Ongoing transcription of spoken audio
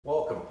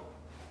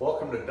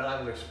Welcome to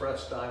Diamond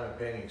Express Diamond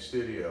Painting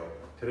Studio.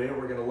 Today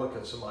we're going to look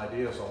at some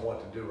ideas on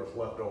what to do with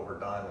leftover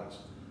diamonds.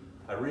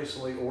 I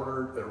recently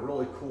ordered a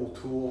really cool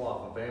tool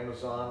off of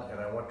Amazon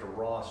and I went to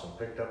Ross and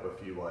picked up a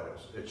few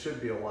items. It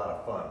should be a lot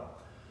of fun.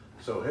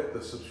 So hit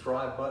the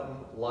subscribe button,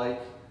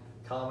 like,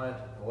 comment,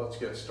 and let's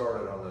get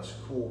started on this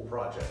cool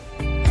project.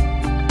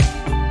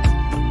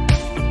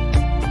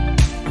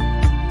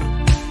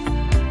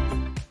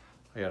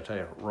 I gotta tell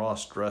you,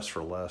 Ross Dress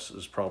for Less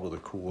is probably the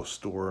coolest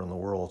store in the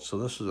world. So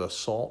this is a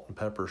salt and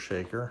pepper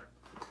shaker,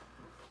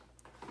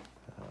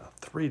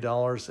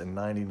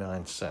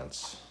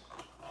 $3.99.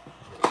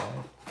 Okay.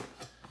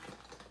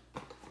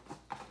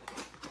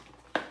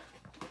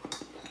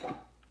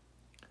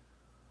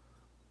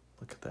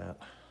 Look at that,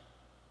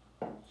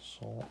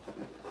 salt,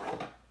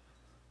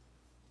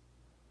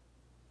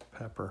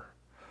 pepper.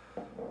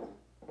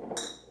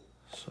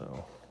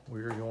 So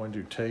we are going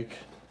to take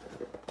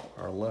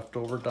our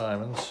leftover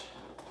diamonds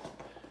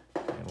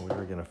and we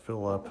are going to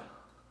fill up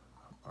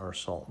our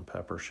salt and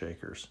pepper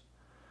shakers,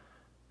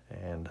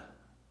 and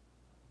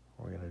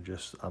we're going to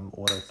just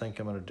what I think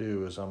I'm going to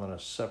do is I'm going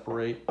to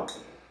separate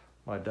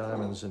my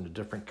diamonds into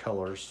different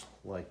colors,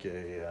 like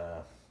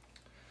a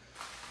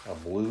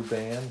blue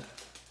band,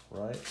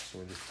 right? So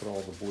we just put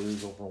all the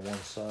blues over on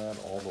one side,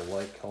 all the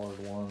light colored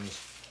ones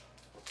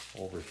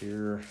over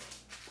here,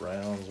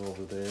 browns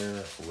over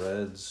there,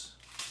 reds,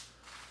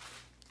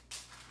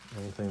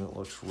 anything that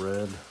looks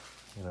red,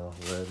 you know,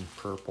 red and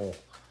purple.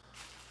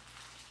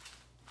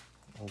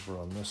 Over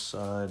on this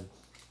side,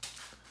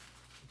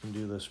 you can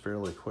do this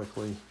fairly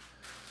quickly.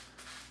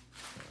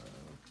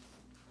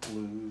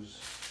 Blues,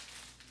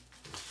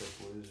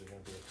 blues are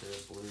going to be okay.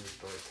 Blues,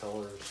 dark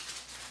colors,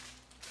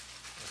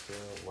 okay,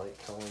 light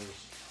colors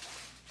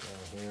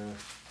down here.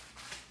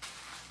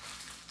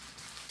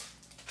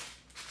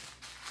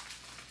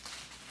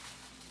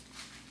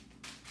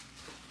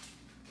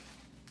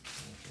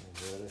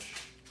 Reddish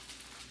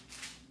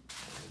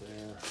over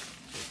there.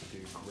 We can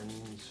do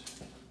greens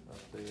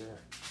up there.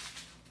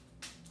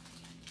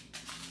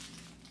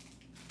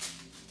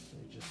 So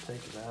you just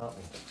take it out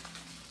and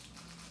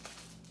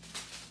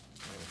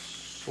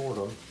sort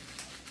them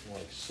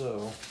like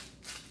so.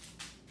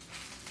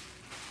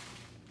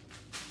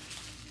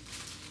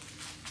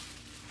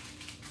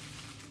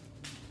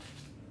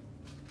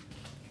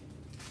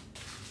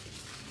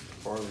 The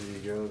farther you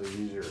go, the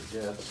easier it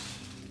gets.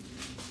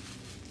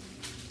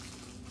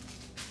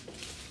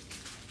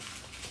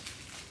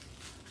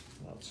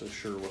 Not so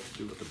sure what to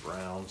do with the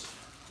browns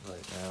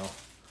right now.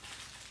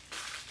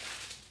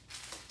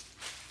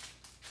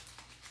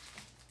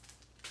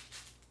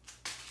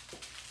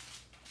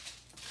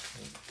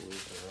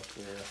 Blues are up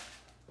there.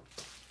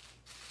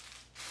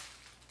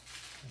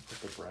 And put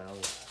the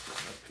browns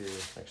up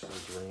here next to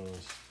the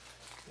greens.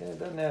 Yeah, it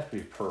doesn't have to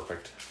be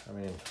perfect. I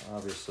mean,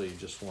 obviously you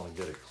just want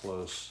to get it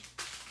close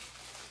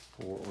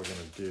for what we're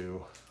going to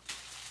do.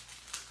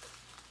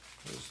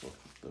 Those look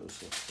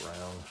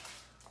brown,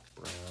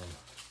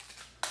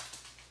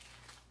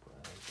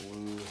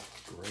 blue,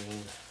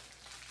 green,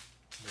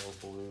 more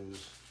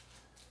blues,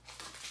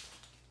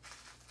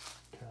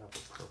 kind of a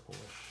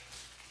purplish.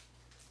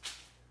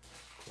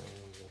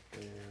 Greens up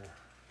there,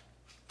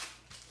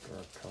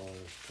 dark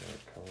colors,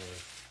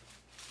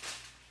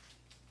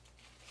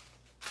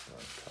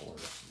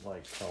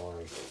 light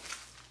colors.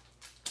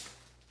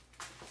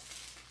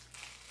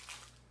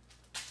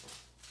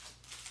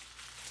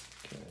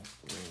 Okay,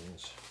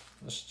 greens.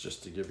 This is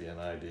just to give you an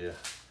idea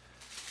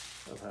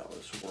of how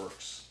this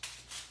works.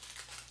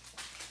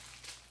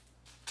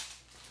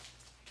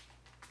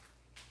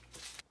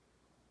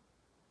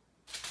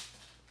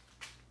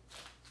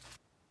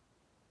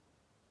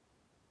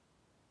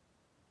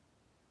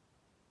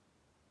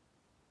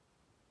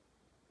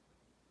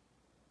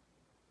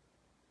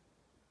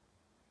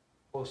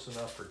 Close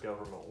enough for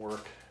government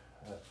work,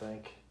 I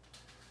think,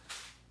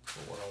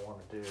 for what I want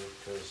to do,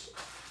 because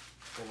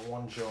in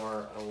one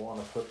jar I want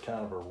to put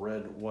kind of a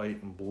red,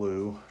 white, and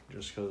blue,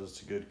 just because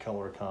it's a good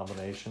color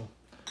combination.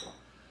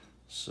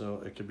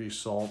 So it could be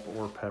salt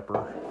or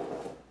pepper.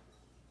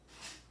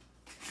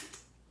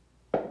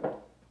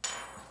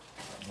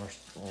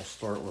 I'll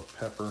start with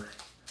pepper,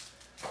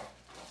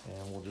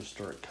 and we'll just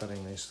start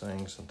cutting these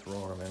things and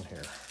throwing them in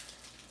here.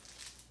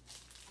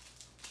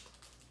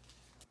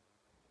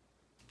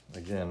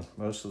 Again,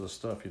 most of the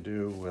stuff you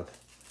do with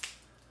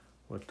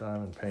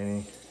diamond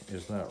painting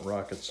is not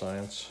rocket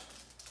science.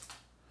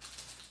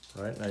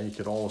 Right now you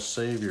could always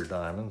save your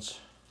diamonds,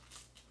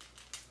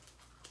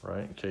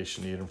 right, in case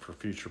you need them for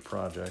future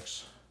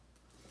projects.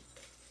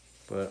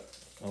 But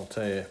I'll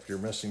tell you, if you're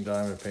missing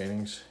diamond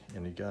paintings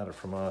and you got it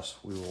from us,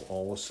 we will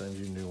always send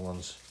you new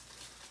ones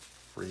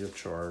free of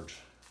charge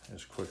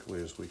as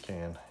quickly as we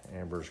can.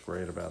 Amber's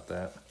great about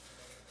that.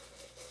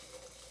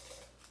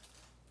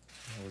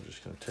 We're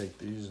just going to take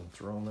these and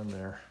throw them in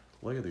there.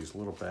 Look at these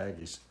little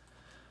baggies.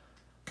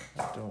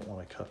 I don't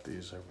want to cut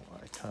these. I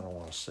kind of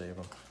want to save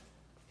them.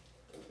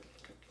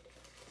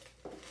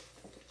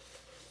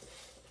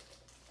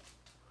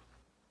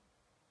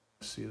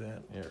 See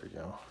that? There we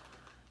go.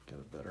 Get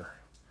a better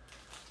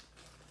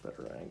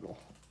better angle.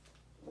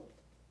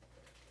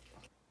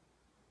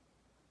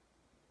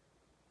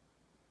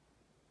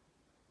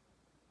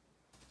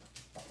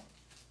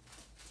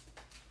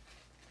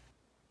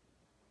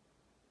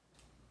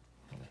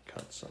 I'm gonna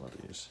cut some of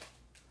these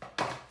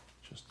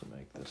just to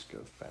make this go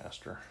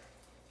faster.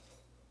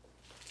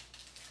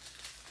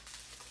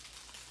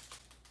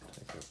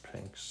 Take our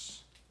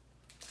pinks.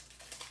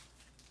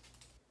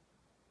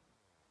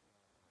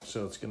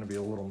 So it's going to be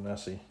a little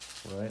messy,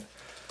 right?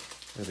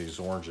 Look at these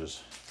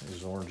oranges.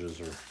 These oranges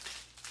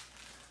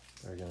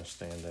they're going to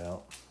stand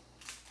out.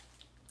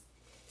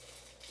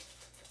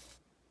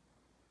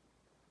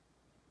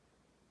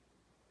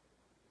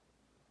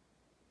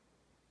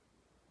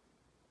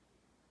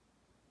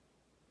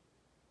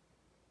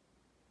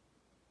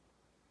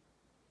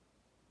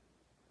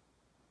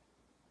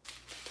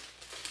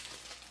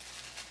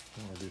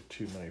 I'm going to do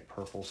too many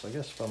purples. I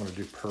guess if I'm going to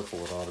do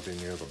purple, it ought to be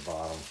near the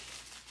bottom.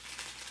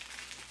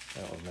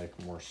 That would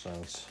make more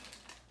sense.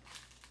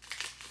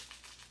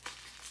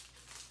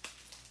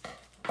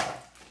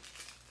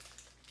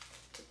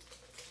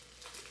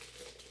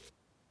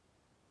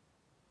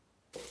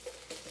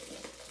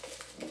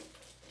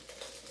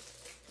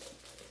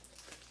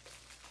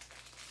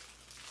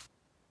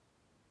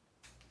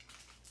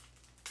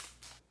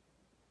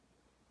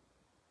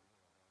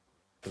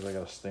 Because I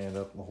got to stand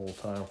up the whole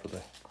time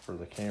for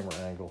the camera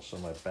angle, so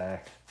my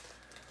back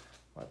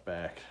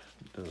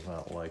does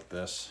not like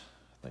this.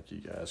 I think you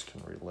guys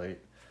can relate,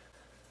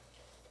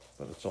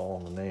 but it's all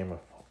in the name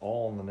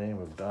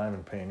of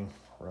diamond painting,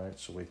 right?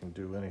 So we can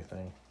do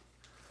anything.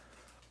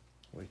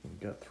 We can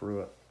get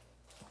through it.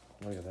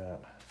 Look at that.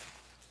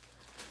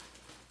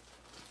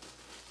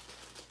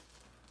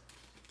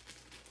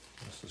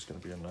 This is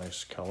going to be a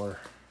nice color.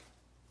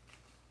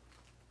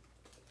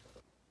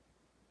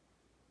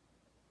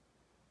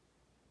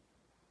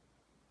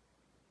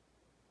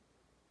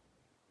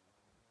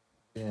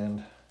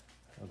 And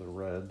the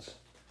reds.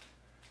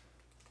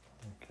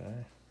 Okay.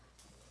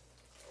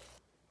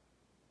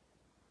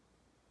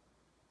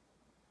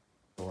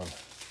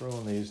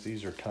 Throwing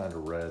these are kind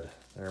of red.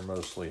 They're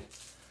mostly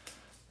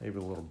maybe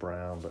a little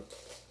brown, but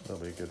they'll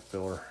be a good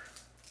filler.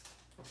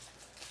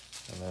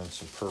 And then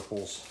some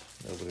purples.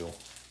 Nobody will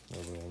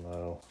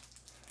know.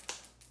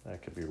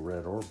 That could be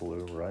red or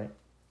blue, right?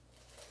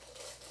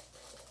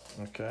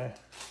 Okay.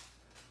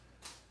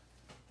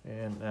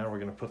 And now we're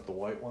going to put the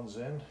white ones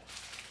in,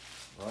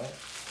 right?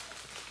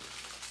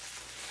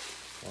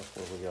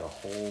 Luckily we got a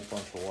whole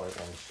bunch of white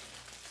ones.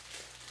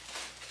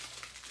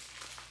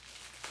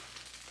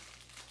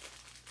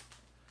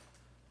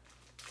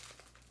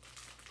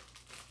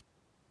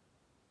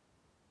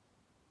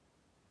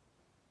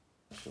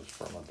 This was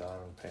from a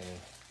diamond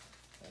painting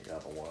I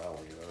got a while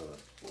ago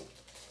that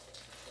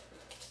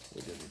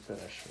we didn't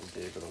finish.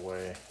 We gave it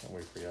away, and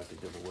we forgot to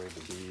give away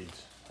the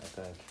beads, I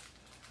think,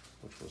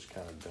 which was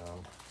kind of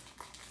dumb.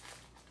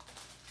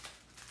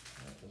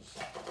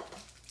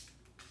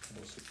 It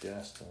was a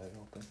guest, and I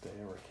don't think they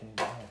ever came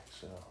back,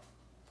 so,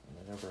 and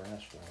they never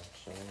asked for them,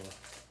 so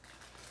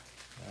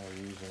now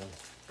we're using them.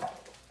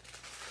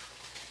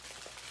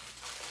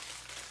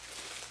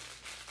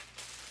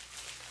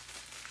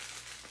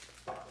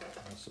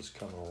 This is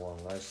coming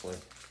along nicely.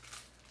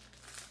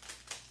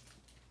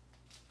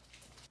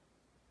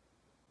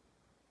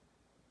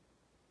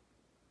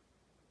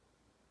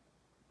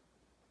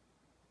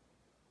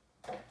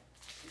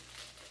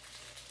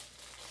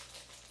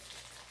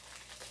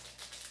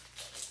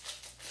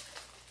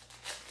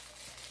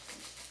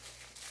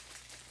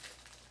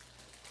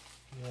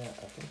 Yeah,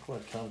 I think when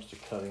it comes to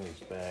cutting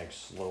these bags,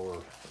 slower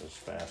is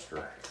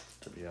faster,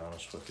 to be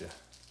honest with you.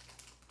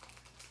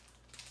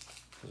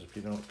 Because if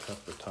you don't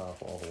cut the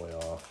top all the way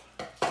off,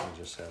 you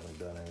just haven't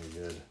done any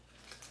good.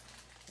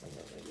 And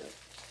then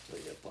they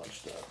get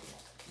bunched up and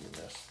you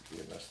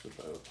miss the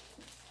boat.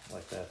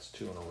 Like that's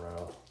 2 in a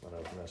row that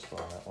I've missed on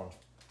that one.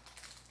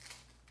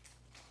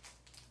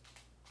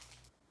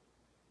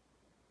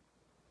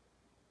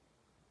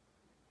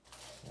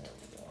 There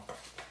we go.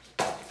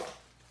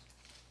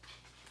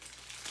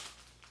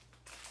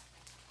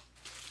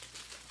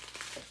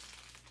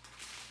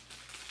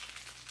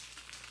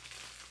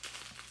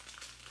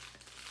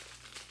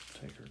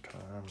 Take your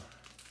time,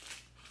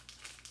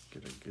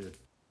 get a good,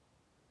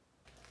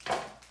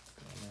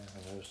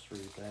 and those 3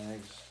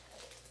 bags.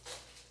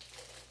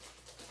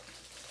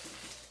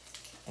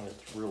 And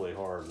it's really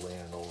hard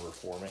leaning over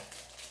for me.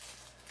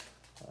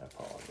 I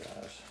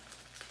apologize.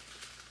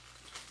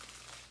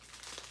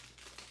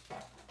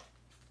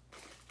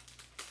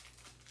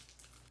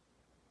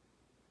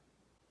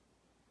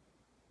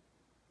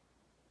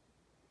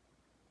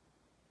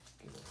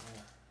 Get in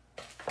there.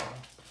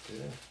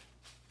 Good.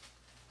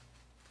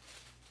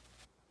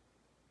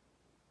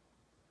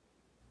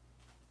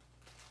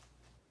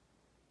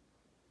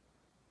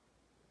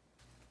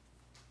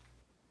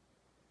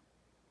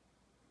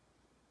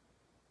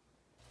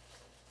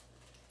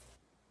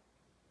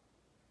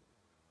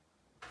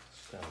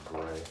 Kind of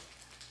gray.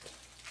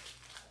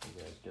 You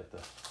guys get the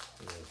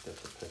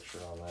picture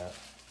on that.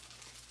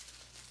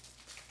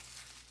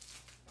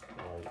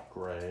 Light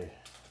gray,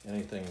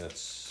 anything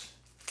that's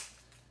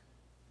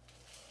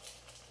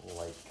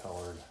light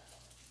colored.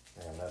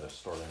 Man, that is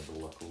starting to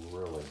look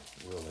really,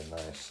 really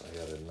nice, I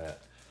gotta admit.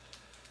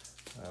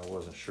 I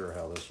wasn't sure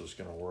how this was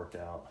gonna work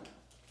out,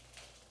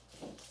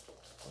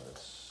 but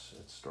it's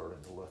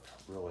starting to look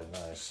really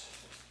nice.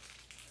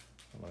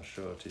 I'm gonna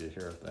show it to you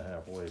here at the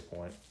halfway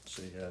point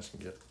so you guys can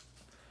get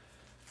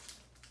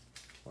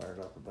fired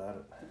up about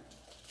it.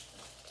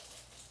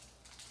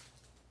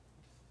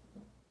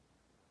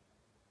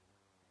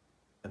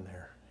 And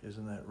there,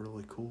 isn't that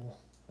really cool?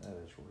 That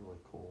is really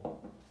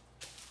cool.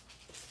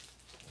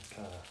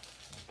 I'm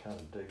kind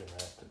of digging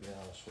that, to be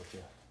honest with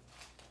you.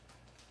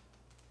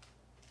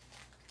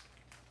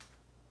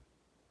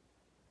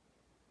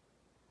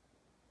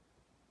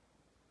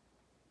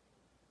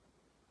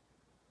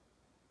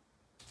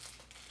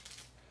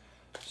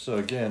 So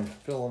again,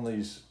 filling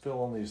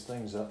these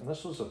things up, and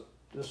this was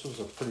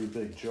a pretty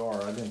big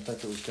jar. I didn't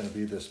think it was going to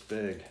be this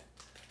big.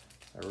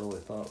 I really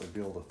thought we'd be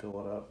able to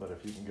fill it up, but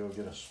if you can go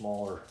get a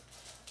smaller,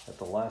 at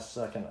the last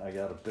second I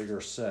got a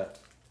bigger set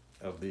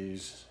of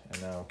these, and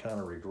now I'm kind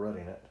of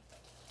regretting it,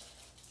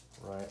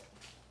 right?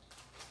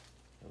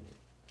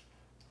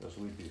 Because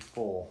we'd be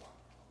full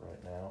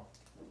right now.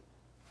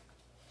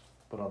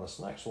 But on this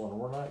next one,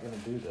 we're not going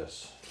to do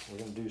this. We're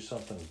going to do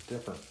something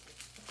different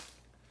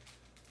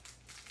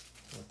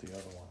with the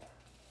other one.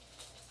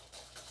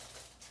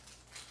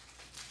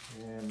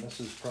 And this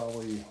is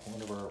probably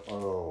one of our,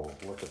 oh,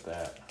 look at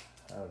that.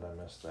 How did I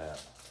miss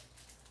that?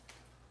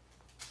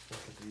 Look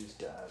at these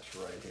guys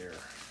right here.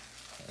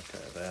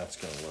 Okay, that's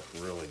gonna look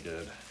really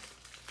good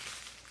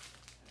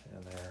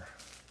in there.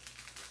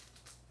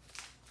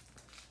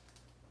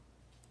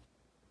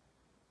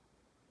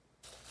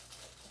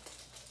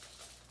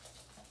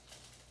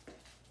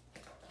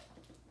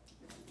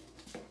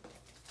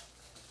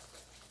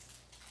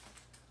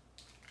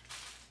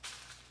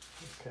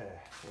 Okay,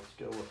 let's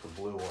go with the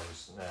blue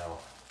ones now.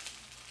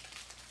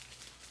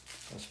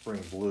 Let's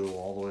bring blue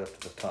all the way up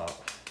to the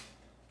top.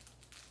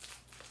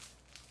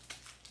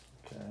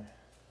 Okay,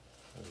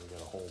 we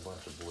got a whole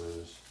bunch of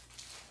blues.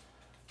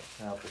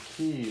 Now the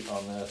key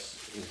on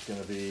this is going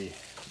to be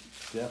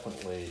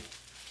definitely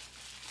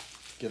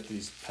get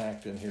these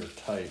packed in here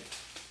tight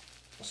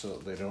so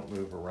that they don't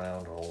move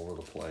around all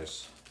over the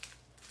place,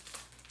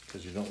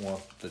 because you don't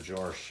want the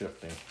jar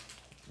shifting.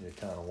 You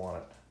kind of want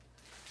it.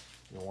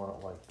 You want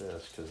it like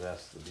this, because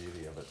that's the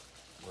beauty of it,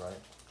 right?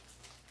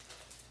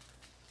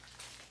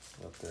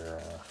 Up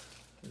there,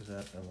 is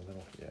that in the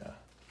middle? Yeah.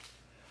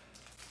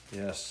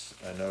 Yes,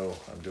 I know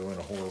I'm doing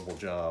a horrible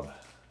job.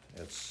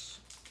 It's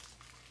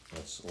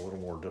a little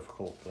more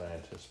difficult than I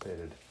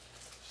anticipated,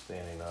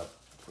 standing up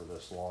for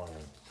this long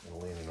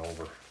and leaning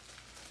over.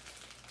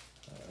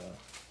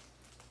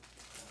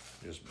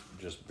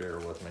 Just bear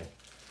with me.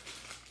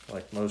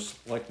 Like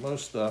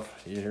most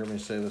stuff, you hear me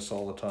say this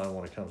all the time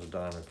when it comes to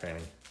diamond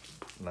painting.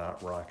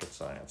 Not rocket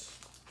science,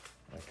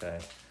 okay?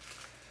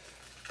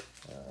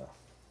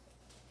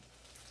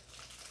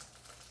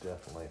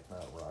 Definitely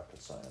not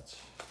rocket science.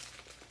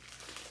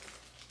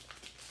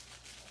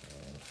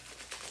 And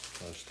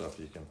most stuff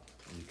you can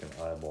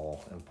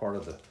eyeball. And part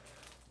of the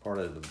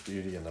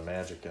beauty and the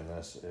magic in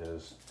this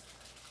is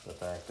the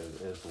fact that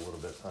it is a little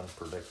bit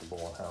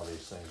unpredictable on how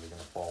these things are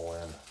going to fall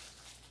in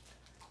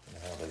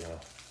and how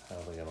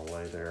they're going to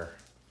lay there.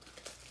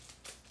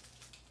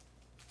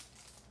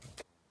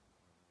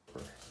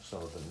 For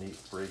some of the neat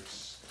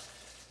freaks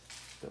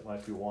that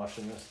might be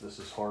watching this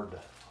is hard to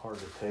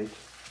take.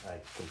 I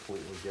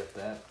completely get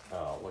that.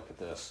 Oh, look at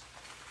this.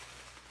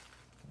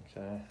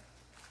 Okay.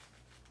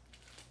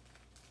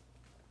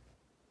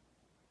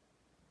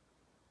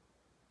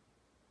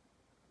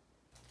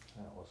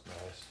 That was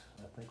nice.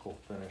 I think we'll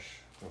finish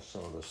with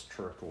some of this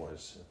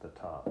turquoise at the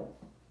top.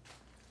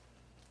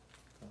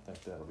 I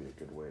think that'll be a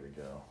good way to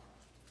go.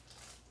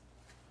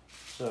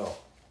 So,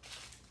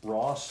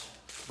 Ross,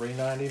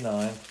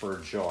 $3.99 for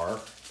a jar.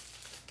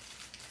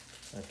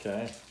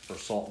 Okay, for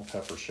salt and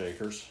pepper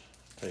shakers.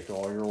 Take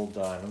all your old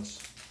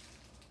diamonds,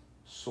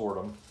 sort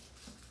them,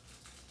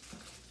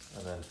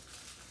 and then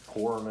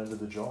pour them into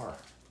the jar.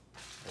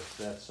 It's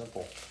that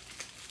simple.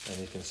 And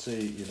you can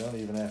see you don't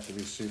even have to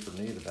be super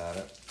neat about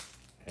it.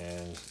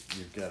 And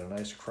you've got a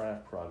nice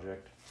craft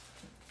project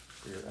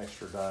for your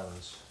extra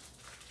diamonds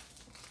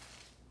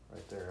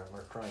right there. I'm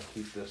going to try and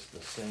keep this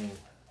the same,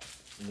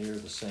 near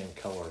the same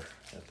color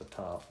at the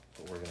top,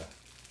 but we're going to,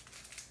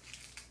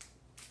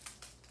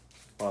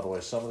 by the way,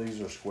 some of these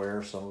are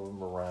square, some of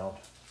them are round,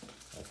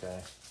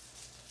 okay?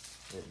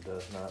 It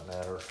does not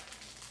matter.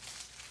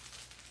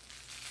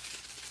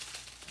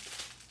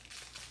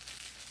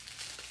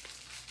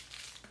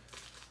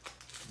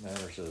 What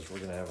matters is we're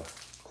going to have a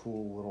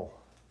cool little,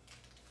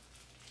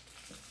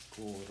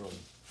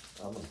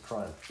 I'm going to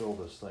try and fill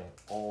this thing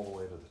all the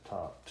way to the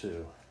top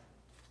too.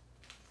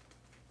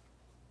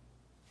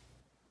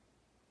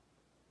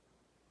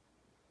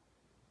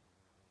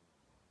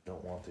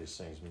 Don't want these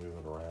things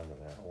moving around in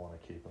there. I want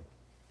to keep them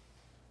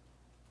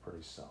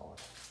pretty solid.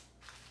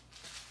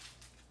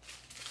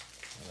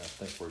 And I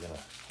think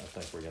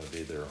we're gonna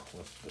be there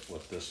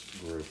with this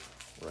group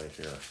right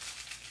here.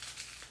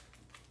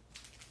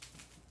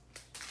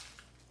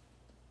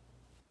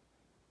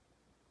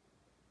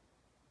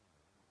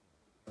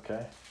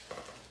 Okay,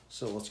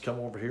 so let's come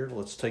over here.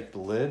 Let's take the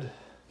lid.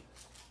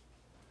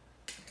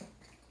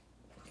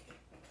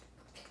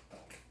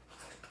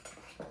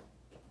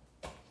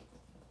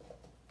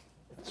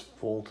 It's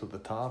full to the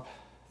top.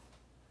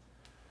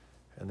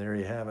 And there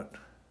you have it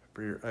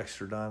for your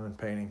extra diamond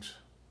paintings.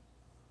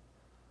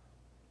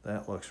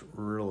 That looks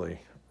really,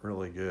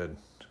 really good.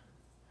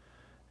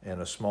 In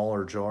a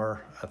smaller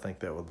jar, I think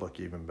that would look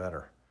even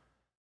better.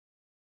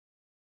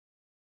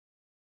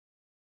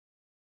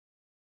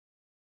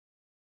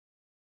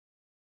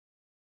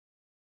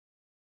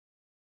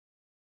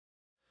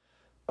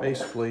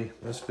 Basically,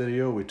 this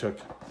video, we took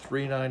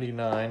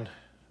 $3.99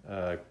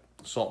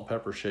 salt and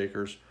pepper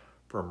shakers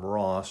from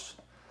Ross.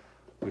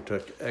 We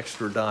took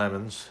extra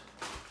diamonds,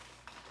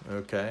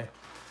 okay,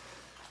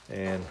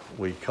 and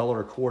we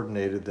color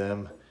coordinated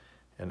them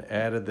and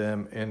added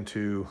them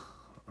into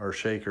our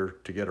shaker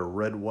to get a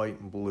red, white,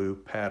 and blue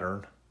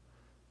pattern.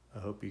 I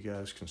hope you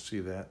guys can see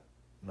that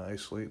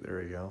nicely.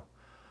 There you go.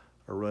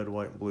 A red,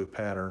 white, and blue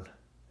pattern.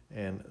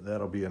 And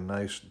that'll be a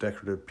nice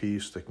decorative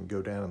piece that can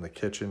go down in the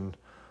kitchen,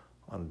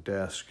 on a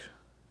desk,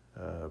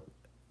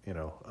 you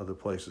know, other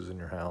places in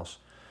your house.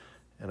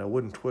 And I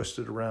wouldn't twist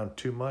it around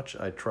too much.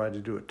 I tried to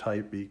do it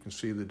tight, but you can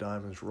see the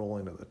diamonds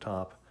rolling at the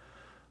top.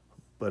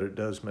 But it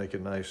does make a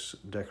nice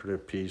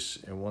decorative piece.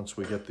 And once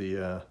we get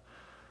the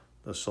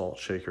salt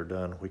shaker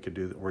done, we're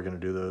going to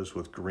do those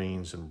with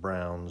greens and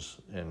browns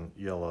and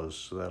yellows.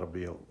 So that'll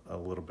be a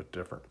little bit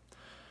different.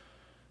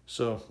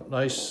 So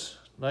nice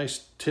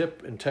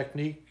tip and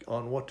technique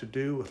on what to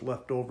do with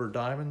leftover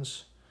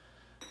diamonds.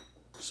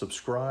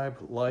 Subscribe,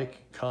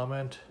 like,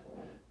 comment,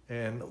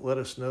 and let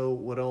us know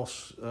what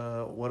else,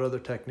 what other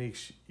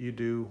techniques you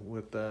do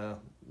with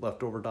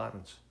leftover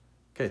diamonds.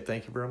 Okay,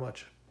 thank you very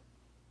much.